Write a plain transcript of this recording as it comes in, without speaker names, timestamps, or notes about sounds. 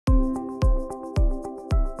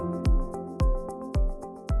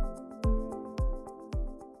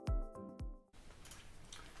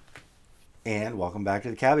And welcome back to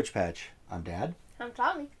the Cabbage Patch. I'm Dad. I'm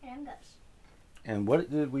Tommy. And Gus. And what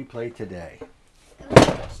did we play today?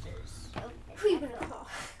 Ghostbusters. Who are you going to call?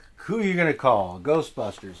 Who are you going to call?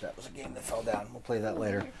 Ghostbusters. That was a game that fell down. We'll play that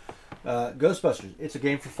later. Ghostbusters. It's a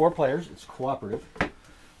game for 4 players. It's cooperative.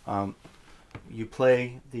 You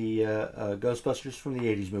play the Ghostbusters from the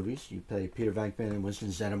 80s movies. You play Peter Venkman and Winston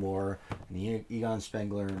Zeddemore and Egon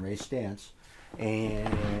Spengler and Ray Stantz.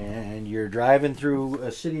 And you're driving through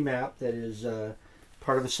a city map that is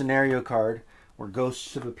part of a scenario card where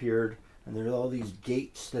ghosts have appeared, and there's all these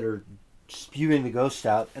gates that are spewing the ghosts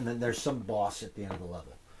out, and then there's some boss at the end of the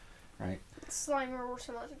level, right? Slimer or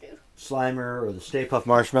some other dude. Slimer or the Stay Puft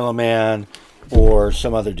Marshmallow Man or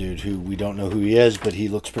some other dude who we don't know who he is, but he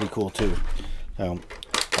looks pretty cool too. So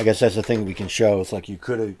I guess that's the thing we can show. It's like you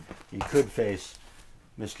could face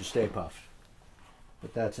Mr. Stay Puft.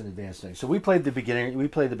 But that's an advanced thing. So we played the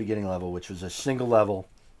beginning level, which was a single level.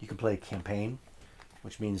 You can play campaign,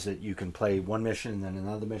 which means that you can play one mission and then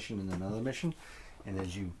another mission and then another mission. And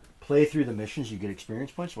as you play through the missions, you get experience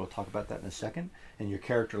points. We'll talk about that in a second. And your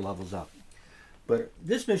character levels up. But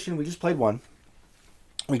this mission, we just played one.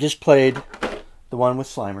 We just played the one with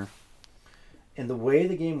Slimer. And the way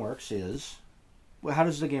the game works is, well, how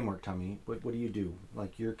does the game work, Tommy? What do you do?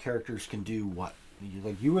 Like, your characters can do what?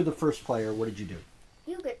 You were the first player. What did you do?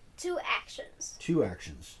 You get 2 actions. 2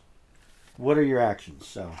 actions. What are your actions?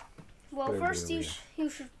 So, well, first you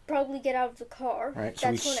should probably get out of the car. All right. So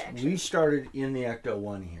that's one action. We started in the Ecto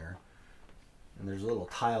 1 here. And there's a little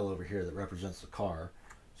tile over here that represents the car.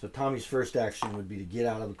 So Tommy's first action would be to get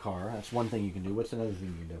out of the car. That's one thing you can do. What's another thing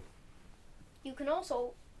you can do? You can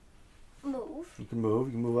also move. You can move.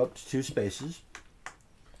 You can move up to 2 spaces.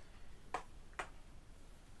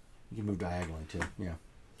 You can move diagonally too. Yeah.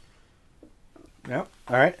 Yep.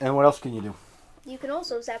 All right. And what else can you do? You can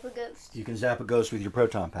also zap a ghost. You can zap a ghost with your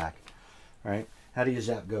proton pack. All right. How do you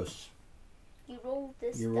zap ghosts? You roll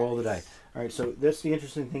this. You roll the die. All right. So that's the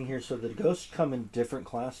interesting thing here. So the ghosts come in different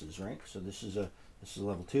classes, right? So this is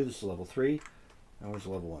level 2. This is level 3. And where's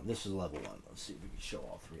level 1? This is level 1. Let's see if we can show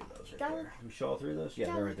all 3 of those right there. Can we show all 3 of those? Yeah,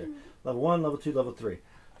 they're right there. Level 1, level 2, level 3.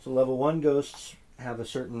 So level 1 ghosts have a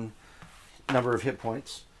certain number of hit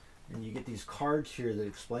points. And you get these cards here that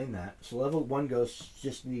explain that. So level 1 ghosts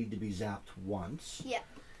just need to be zapped once. Yeah.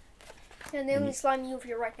 And they only slime you if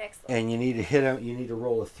you're right next to them. And you need to hit them. You need to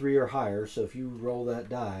roll a 3 or higher. So if you roll that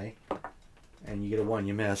die and you get a 1,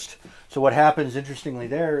 you missed. So what happens, interestingly,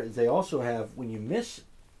 there is they also have, when you miss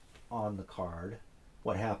on the card,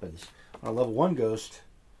 what happens? On a level 1 ghost,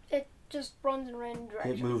 it just runs in a random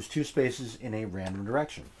direction. It moves 2 spaces in a random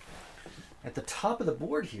direction. At the top of the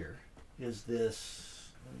board here is this.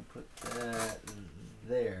 Let me put that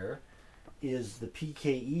there. Is the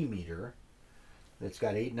PKE meter that's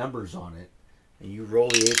got 8 numbers on it, and you roll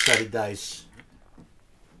the 8-sided dice,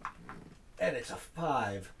 and it's a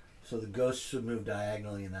 5. So the ghosts would move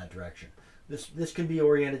diagonally in that direction. This can be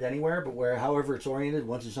oriented anywhere, but however it's oriented,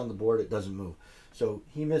 once it's on the board, it doesn't move. So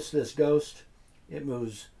he missed this ghost. It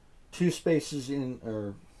moves 2 spaces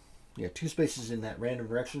in, 2 spaces in that random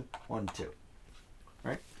direction. 1, 2.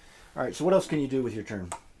 Right? All right. So what else can you do with your turn?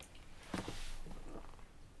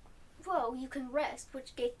 Well, you can rest,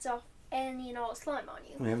 which gets off any and all slime on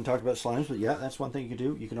you. We haven't talked about slimes, but yeah, that's one thing you can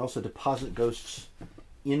do. You can also deposit ghosts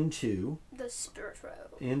into the spirit realm.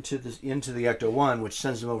 Into the Ecto 1, which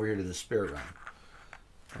sends them over here to the spirit realm.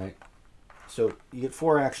 Right? So you get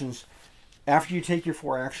 4 actions. After you take your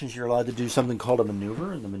 4 actions, you're allowed to do something called a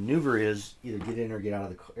maneuver, and the maneuver is either get in or get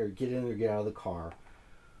out of the car,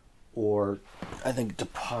 or I think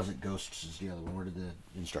deposit ghosts is the other one. Where did the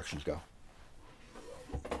instructions go?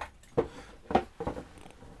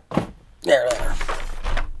 There they are.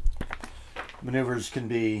 Maneuvers can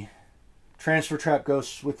be transfer trap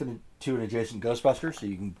ghosts to an adjacent Ghostbuster, so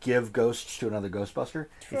you can give ghosts to another Ghostbuster.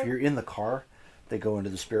 True. If you're in the car, they go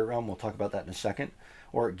into the spirit realm. We'll talk about that in a second.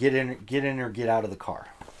 Or get in or get out of the car.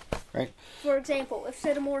 Right? For example, if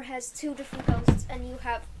Zeddemore has 2 different ghosts and you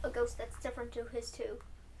have a ghost that's different to his 2,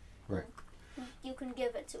 right, you can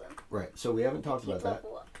give it to him. Right. So we haven't talked about that.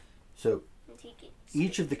 Up. So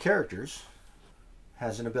each of the characters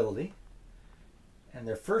has an ability, and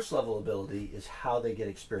their first level ability is how they get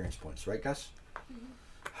experience points. Right, Gus? Mm-hmm.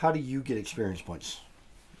 How do you get experience points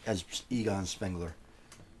as Egon Spengler?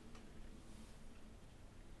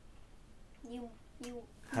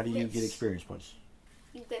 How do you get experience points?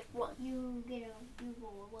 You get 1. You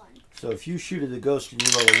roll a 1. So if you shoot at the ghost and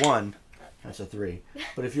you roll a 1, that's a 3.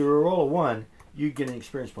 But if you roll a 1, you get an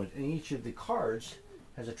experience point. And each of the cards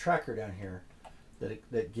has a tracker down here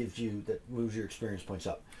that moves your experience points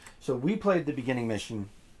up. So we played the beginning mission,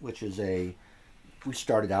 which is a we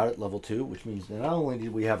started out at level 2, which means that not only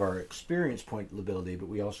did we have our experience point ability, but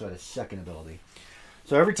we also had a second ability.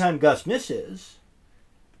 So every time Gus misses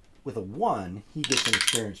with a 1, he gets an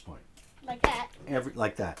experience point. Like that.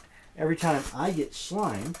 Like that. Every time I get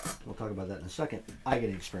slimed, we'll talk about that in a second, I get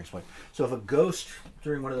an experience point. So if a ghost,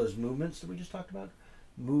 during one of those movements that we just talked about,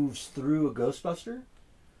 moves through a Ghostbuster,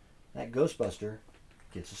 that Ghostbuster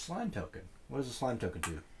gets a slime token. What does a slime token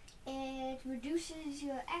do? It reduces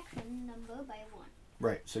your action number by 1.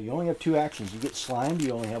 Right, so you only have 2 actions. You get slimed,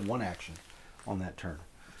 you only have 1 action on that turn.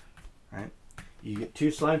 Right? You get 2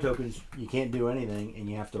 slime tokens, you can't do anything, and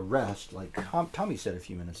you have to rest, like Tommy said a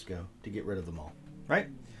few minutes ago, to get rid of them all. Right?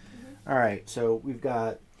 All right, so we've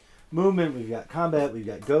got movement, we've got combat, we've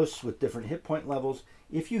got ghosts with different hit point levels.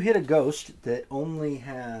 If you hit a ghost that only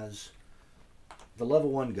has the level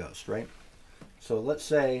 1 ghost, right? So let's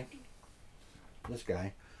say this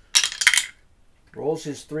guy rolls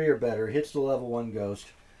his 3 or better, hits the level 1 ghost.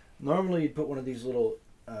 Normally you'd put one of these little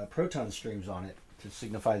proton streams on it to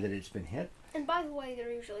signify that it's been hit. And by the way,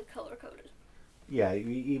 they're usually color-coded. Yeah,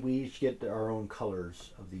 we each get our own colors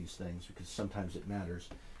of these things because sometimes it matters.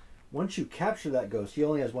 Once you capture that ghost, he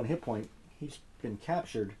only has 1 hit point. He's been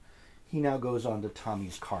captured. He now goes on to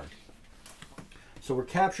Tommy's card. So we're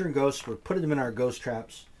capturing ghosts. We're putting them in our ghost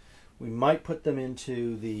traps. We might put them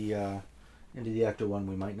into the Ecto one.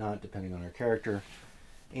 We might not, depending on our character.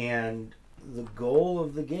 And the goal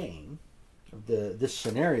of the game, of this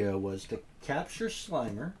scenario, was to capture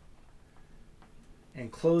Slimer and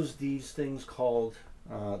close these things called...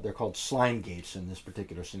 they're called slime gates in this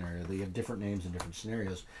particular scenario. They have different names in different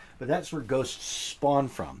scenarios. But that's where ghosts spawn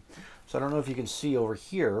from. So I don't know if you can see over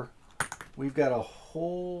here. We've got a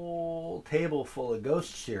whole table full of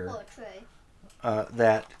ghosts here. Oh, a tray.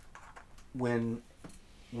 That when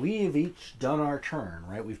we have each done our turn,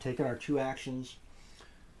 right? We've taken our 2 actions.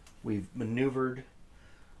 We've maneuvered.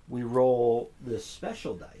 We roll this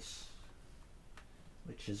special dice,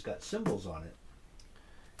 which has got symbols on it.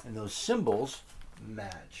 And those symbols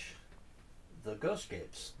match the ghost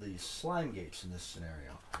gates, the slime gates in this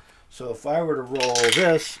scenario. So if I were to roll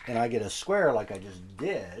this and I get a square like I just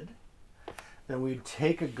did, then we'd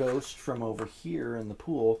take a ghost from over here in the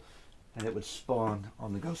pool and it would spawn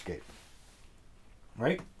on the ghost gate.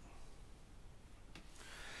 Right?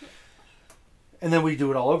 And then we do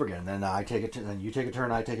it all over again. Then I take a turn, then you take a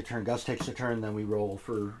turn, I take a turn, Gus takes a turn, then we roll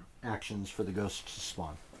for actions for the ghosts to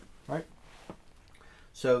spawn. Right?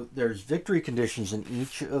 So there's victory conditions in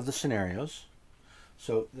each of the scenarios.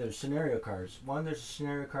 So there's scenario cards. One, there's a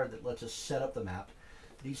scenario card that lets us set up the map.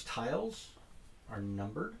 These tiles are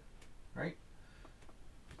numbered, right?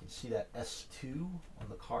 You can see that S2 on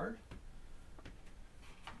the card.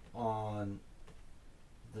 On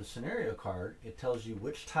the scenario card, it tells you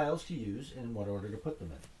which tiles to use and in what order to put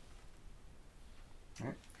them in. All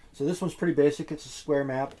right? So this one's pretty basic. It's a square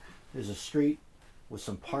map. There's a street with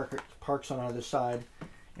some parks on either side,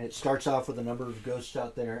 and it starts off with a number of ghosts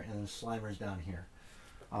out there and the Slimer's down here.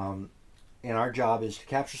 And our job is to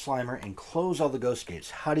capture Slimer and close all the ghost gates.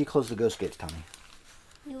 How do you close the ghost gates, Tommy?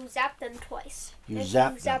 You zap them twice. You if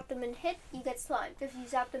zap you zap them and hit, you get slimed. If you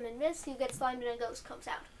zap them and miss, you get slimed and a ghost comes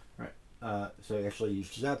out. Right. So actually, you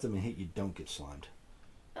zap them and hit, you don't get slimed.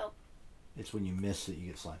 Oh. It's when you miss that you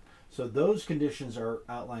get slimed. So those conditions are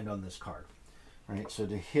outlined on this card. Right. So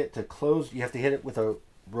to close, you have to hit it with a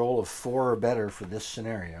roll of 4 or better for this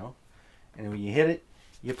scenario. And when you hit it,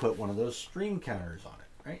 you put one of those stream counters on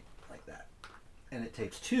it, right? Like that. And it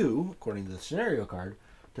takes 2, according to the scenario card,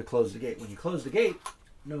 to close the gate. When you close the gate,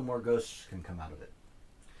 no more ghosts can come out of it.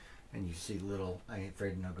 And you see little I ain't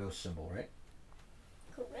afraid of no ghost symbol, right?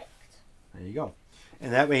 Correct. There you go.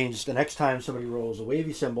 And that means the next time somebody rolls a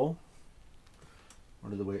wavy symbol, where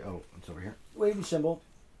did the wave, oh, it's over here. Wavy symbol,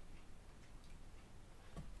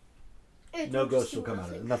 no ghosts will come out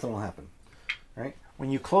of it. Nothing will happen. Right? When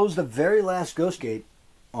you close the very last ghost gate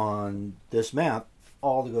on this map,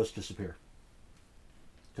 all the ghosts disappear.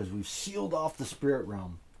 Because we've sealed off the spirit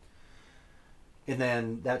realm. And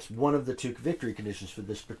then that's one of the 2 victory conditions for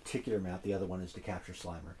this particular map. The other one is to capture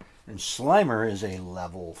Slimer. And Slimer is a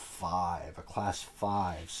level 5, a class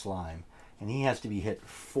 5 slime. And he has to be hit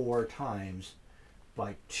 4 times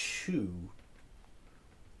by 2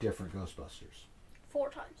 different Ghostbusters. 4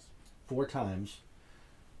 times. 4 times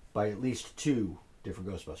by at least 2 different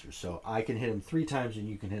Ghostbusters. So I can hit him 3 times and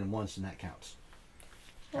you can hit him once, and that counts.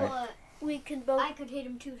 Well, Right? We can both. I could hit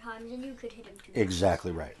him 2 times and you could hit him 2 times.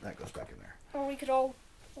 Exactly right. That goes back in there. Or we could all.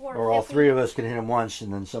 Or all 3 of us can hit him once,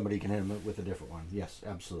 and then somebody can hit him with a different one. Yes,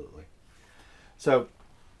 absolutely. So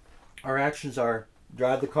our actions are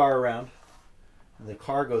drive the car around, And the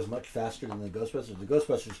car goes much faster than the Ghostbusters. The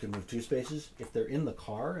Ghostbusters can move 2 spaces. If they're in the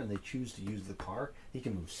car and they choose to use the car, he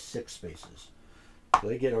can move 6 spaces. So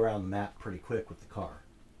they get around the map pretty quick with the car,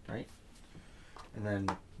 right? And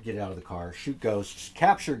then get out of the car, shoot ghosts,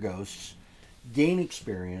 capture ghosts, gain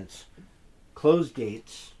experience, close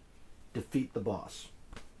gates, defeat the boss.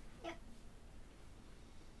 Yep.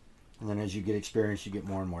 And then as you get experience, you get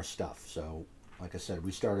more and more stuff. So, like I said,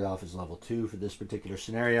 we started off as level 2 for this particular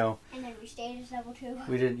scenario. And then we stayed as level 2.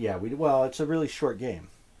 We didn't, yeah, well, it's a really short game,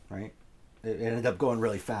 right? It ended up going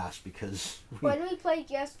really fast because... When we played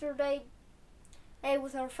yesterday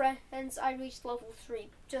with our friends, I reached level 3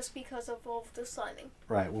 just because of all of the sliming.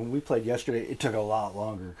 Right, when we played yesterday, it took a lot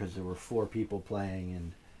longer because there were 4 people playing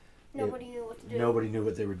and... Nobody knew what to do. Nobody knew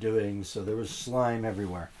what they were doing, so there was slime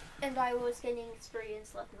everywhere. And I was gaining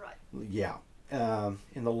experience left and right. Yeah.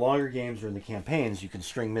 In the longer games or in the campaigns, you can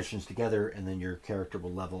string missions together and then your character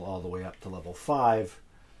will level all the way up to level 5,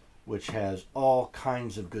 which has all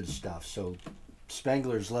kinds of good stuff. So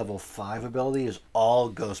Spangler's level 5 ability is all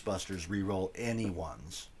Ghostbusters, reroll any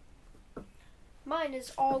ones. Mine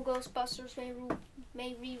is all Ghostbusters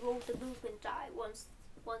may reroll the movement die once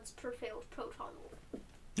per failed proton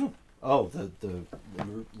roll. Oh, the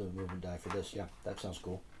movement die for this. Yeah, that sounds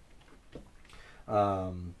cool.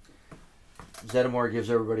 Zeddemore gives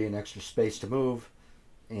everybody an extra space to move,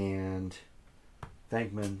 and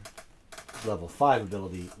Venkman level 5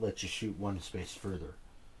 ability lets you shoot 1 space further.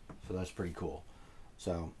 So that's pretty cool.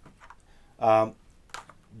 So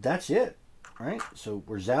that's it, right? So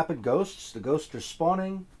we're zapping ghosts. The ghosts are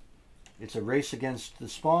spawning. It's a race against the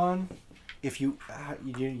spawn. If you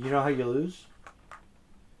know how you lose?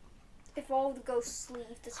 If all the ghosts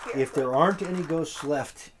leave the spirit If there aren't any ghosts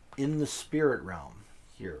left in the spirit realm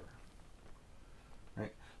here.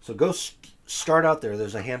 Right? So ghosts start out there.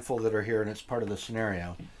 There's a handful that are here, and it's part of the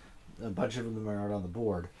scenario. A bunch of them are out on the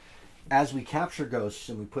board. As we capture ghosts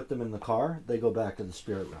and we put them in the car, they go back to the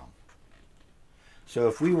spirit realm. So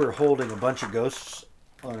if we were holding a bunch of ghosts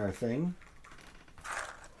on our thing,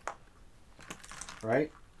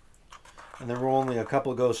 right? And there were only a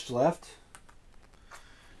couple of ghosts left.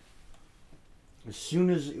 As soon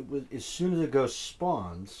as a ghost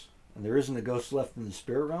spawns and there isn't a ghost left in the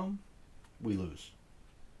spirit realm, we lose.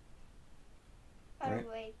 By the Right.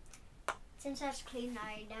 way, since that's clean,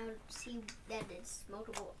 I now see that it's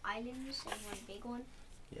multiple islands and one big one.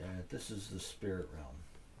 Yeah, this is the spirit realm.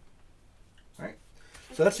 Right?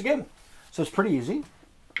 So that's the game. So it's pretty easy.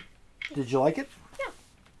 Did you like it?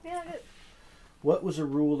 Yeah, good. What was a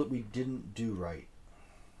rule that we didn't do right?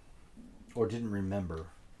 Or didn't remember?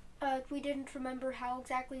 We didn't remember how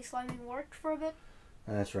exactly sliming worked for a bit.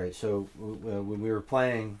 That's right. So when we were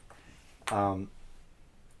playing,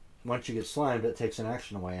 once you get slimed, it takes an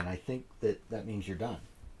action away, and I think that means you're done,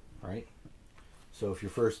 right? So if your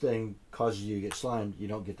first thing causes you to get slimed, you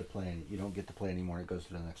don't get to play. You don't get to play anymore. It goes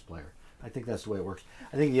to the next player. I think that's the way it works.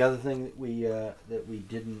 I think the other thing that we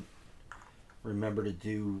didn't remember to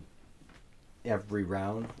do every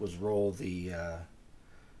round was roll the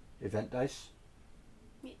event dice.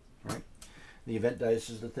 Yeah. Right? The event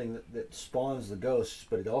dice is the thing that spawns the ghosts,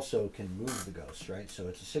 but it also can move the ghosts, right? So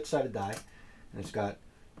it's a 6-sided die, and it's got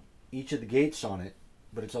each of the gates on it,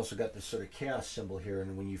 but it's also got this sort of chaos symbol here,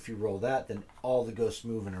 and if you roll that, then all the ghosts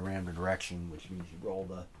move in a random direction, which means you roll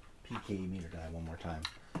the PK meter die one more time.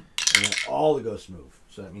 And then all the ghosts move.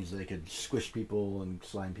 So that means they could squish people and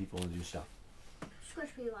slime people and do stuff.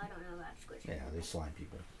 Squish people, I don't know about squish people. Yeah, they slime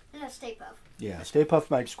people. And a Stay Puft. Yeah, Stay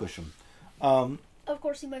Puft might squish them. Of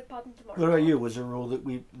course, he might pop into Mark. What about you? Was there a rule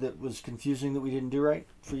that was confusing that we didn't do right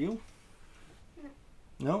for you?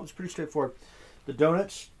 No, it's pretty straightforward. The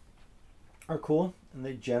donuts are cool, and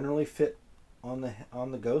they generally fit on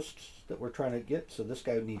the ghosts that we're trying to get. So this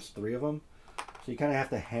guy needs 3 of them. So you kind of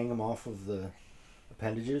have to hang them off of the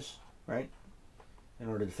appendages, right? In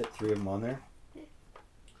order to fit 3 of them on there. I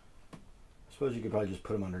suppose you could probably just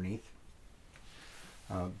put them underneath.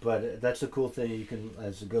 But that's a cool thing. You can,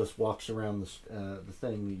 as the ghost walks around the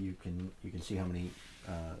thing, you can see how many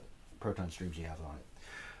proton streams you have on it.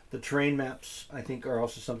 The terrain maps, I think, are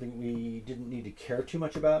also something we didn't need to care too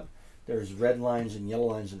much about. There's red lines and yellow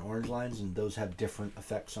lines and orange lines, and those have different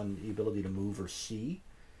effects on the ability to move or see.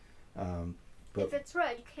 But if it's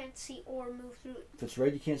red, you can't see or move through it. If it's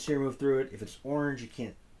red, you can't see or move through it. If it's orange, you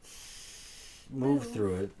can't move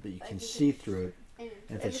through it, but you can see through it.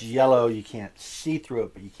 And if it's yellow, you can't see through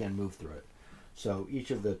it, but you can move through it. So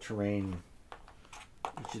each of these terrain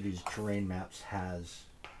maps has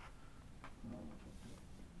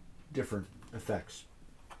different effects.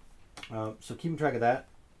 So keeping track of that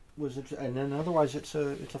was interesting. And then otherwise, it's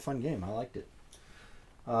a fun game. I liked it.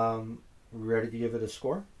 We ready to give it a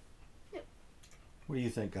score? Yep. What do you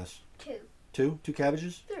think, Gus? 2. 2? 2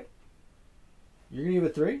 cabbages? 3. You're gonna give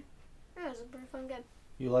it 3? Yeah, it was a pretty fun game.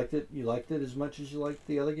 You liked it? You liked it as much as you liked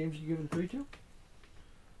the other games you given 3 to?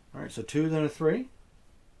 Alright, so 2 then a 3?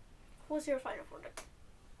 What's your final verdict?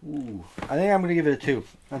 Ooh. I think I'm gonna give it a 2.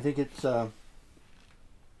 I think it's 2,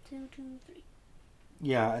 2, 3.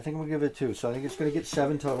 yeah, I think I'm gonna give it a 2. So I think it's gonna get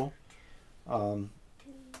 7 total.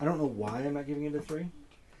 I don't know why I'm not giving it a 3.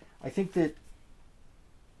 I think that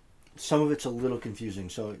some of it's a little confusing,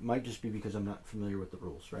 so it might just be because I'm not familiar with the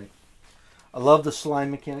rules, right? I love the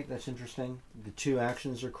slime mechanic. That's interesting. The 2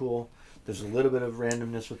 actions are cool. There's a little bit of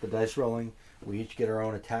randomness with the dice rolling. We each get our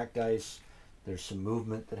own attack dice. There's some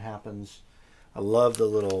movement that happens. I love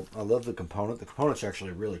the component. The component's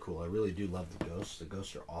actually really cool. I really do love the ghosts. The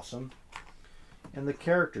ghosts are awesome. And the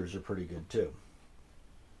characters are pretty good too.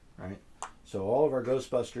 Right? So all of our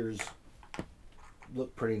Ghostbusters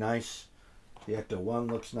look pretty nice. The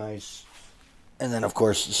Ecto-1 looks nice. And then, of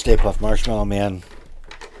course, the Stay Puft Marshmallow Man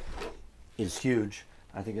is huge.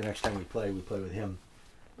 I think the next time we play with him.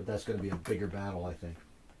 But that's going to be a bigger battle, I think.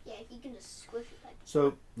 Yeah, he can just squish it like.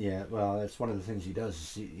 So, yeah, well, that's one of the things he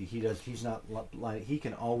does. He's not like, he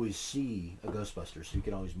can always see a Ghostbuster, so he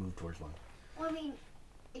can always move towards one. Well, I mean,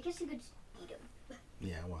 I guess you could just eat him.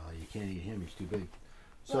 Yeah, well, you can't eat him. He's too big.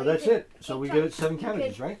 So Well, that's you could it. So take we chunks- get 7 you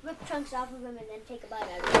cabbages, could right? Rip chunks off of him and then take a bite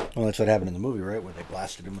out of it. Well, that's what happened in the movie, right? Where they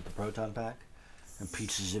blasted him with the proton pack, and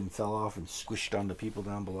pieces of him fell off and squished onto people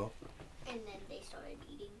down below. And then they started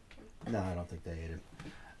eating him. No, I don't think they ate him.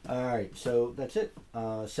 All right, so that's it.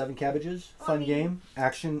 7 cabbages, fun game,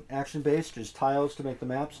 action based. There's tiles to make the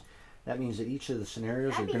maps. That means that each of the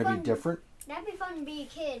scenarios are That'd be going to be fun. different. That'd be fun to be a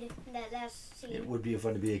kid. That's scene. It would be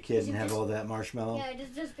fun to be a kid Is and it have just- all that marshmallow. Yeah,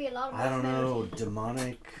 it'd just be a lot of. I don't know, marshmallows.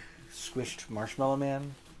 demonic squished marshmallow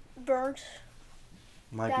man Burnt.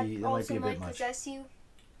 might That be also a might bit much. possess you.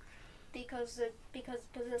 Because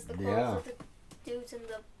possess the clothes Yeah. of the dudes in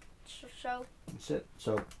the show. That's it.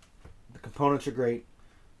 So the components are great.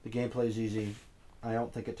 The gameplay is easy. I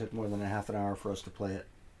don't think it took more than a half an hour for us to play it.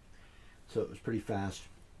 So it was pretty fast.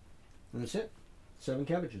 And that's it. 7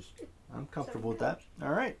 cabbages. I'm comfortable with that. All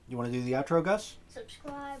right. You want to do the outro, Gus?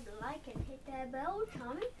 Subscribe, like, and hit that bell,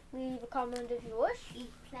 Tommy. Leave a comment if you wish.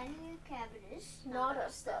 Eat plenty of cabbages. Not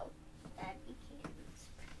us though. That'd be kids.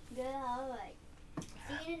 Good, alright. See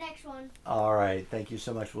you in the next one. All right. Thank you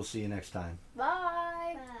so much. We'll see you next time. Bye.